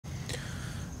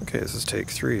Okay, this is take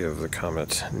 3 of the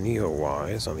Comet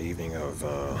Neowise on the evening of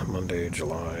Monday,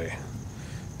 July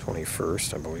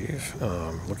 21st, I believe.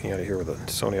 Looking at it here with a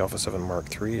Sony Alpha 7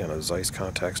 Mark III and a Zeiss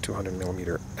Contax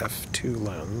 200mm f2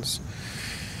 lens.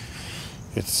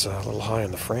 It's a little high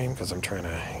in the frame because I'm trying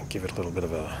to give it a little bit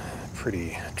of a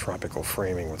pretty tropical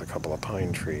framing with a couple of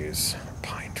palm trees,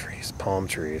 tall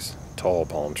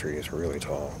palm trees, really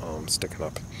tall, sticking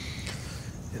up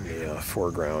in the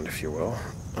foreground, if you will.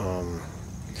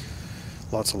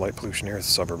 Lots of light pollution here. It's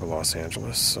a suburb of Los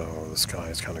Angeles, so the sky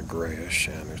is kind of grayish,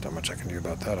 and there's not much I can do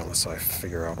about that unless I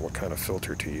figure out what kind of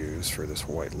filter to use for this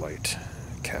white light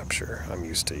capture. I'm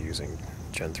used to using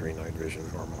Gen 3 night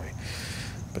vision normally.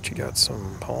 But you got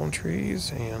some palm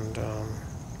trees and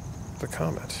the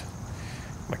comet.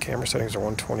 My camera settings are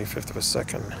 1/25th of a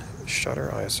second. Shutter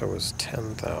ISO is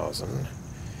 10,000.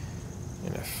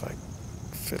 And if I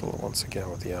fiddle once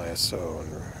again with the ISO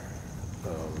and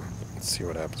let's see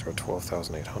what happens. Go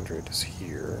 12,800 is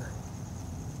here.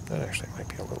 That actually might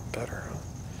be a little better. Huh?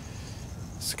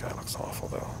 The sky looks awful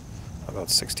though. How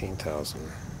about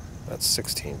 16,000? That's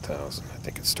 16,000. I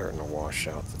think it's starting to wash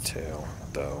out the tail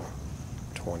though.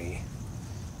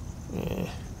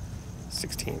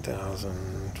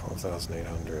 16,000,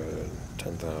 12,800,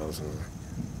 10,000,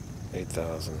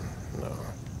 8,000. No.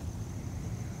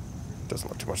 Doesn't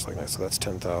look too much like that. So that's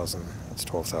 10,000. That's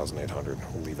 12,800.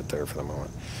 We'll leave it there for the moment.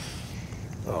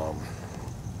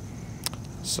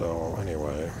 So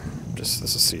anyway, this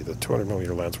is see the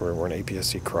 200mm lens. We're an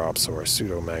APS-C crop, so our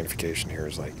pseudo magnification here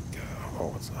is like,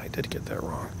 I did get that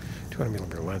wrong.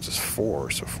 200mm lens is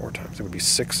 4, so 4 times it would be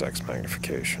 6x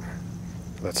magnification.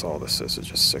 That's all this is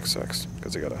just 6x,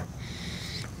 because I got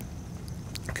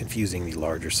confusing the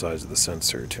larger size of the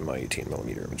sensor to my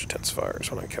 18mm image intensifiers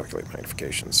when I calculate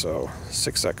magnification. So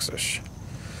 6x-ish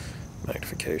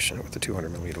magnification with the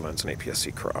 200mm lens and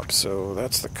APS-C crop. So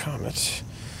that's the Comet.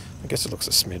 I guess it looks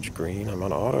a smidge green. I'm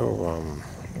on auto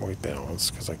white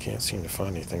balance because I can't seem to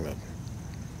find anything that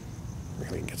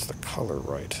really gets the color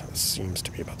right. This seems to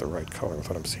be about the right color with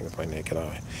what I'm seeing with my naked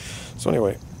eye. So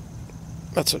anyway,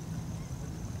 that's it.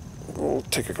 We'll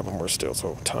take a couple more still.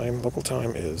 So local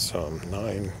time is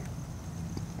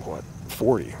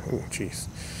 9:40. Ooh, jeez.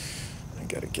 I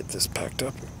gotta get this packed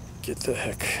up. Get the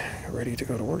heck ready to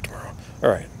go to work tomorrow.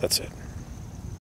 Alright, that's it.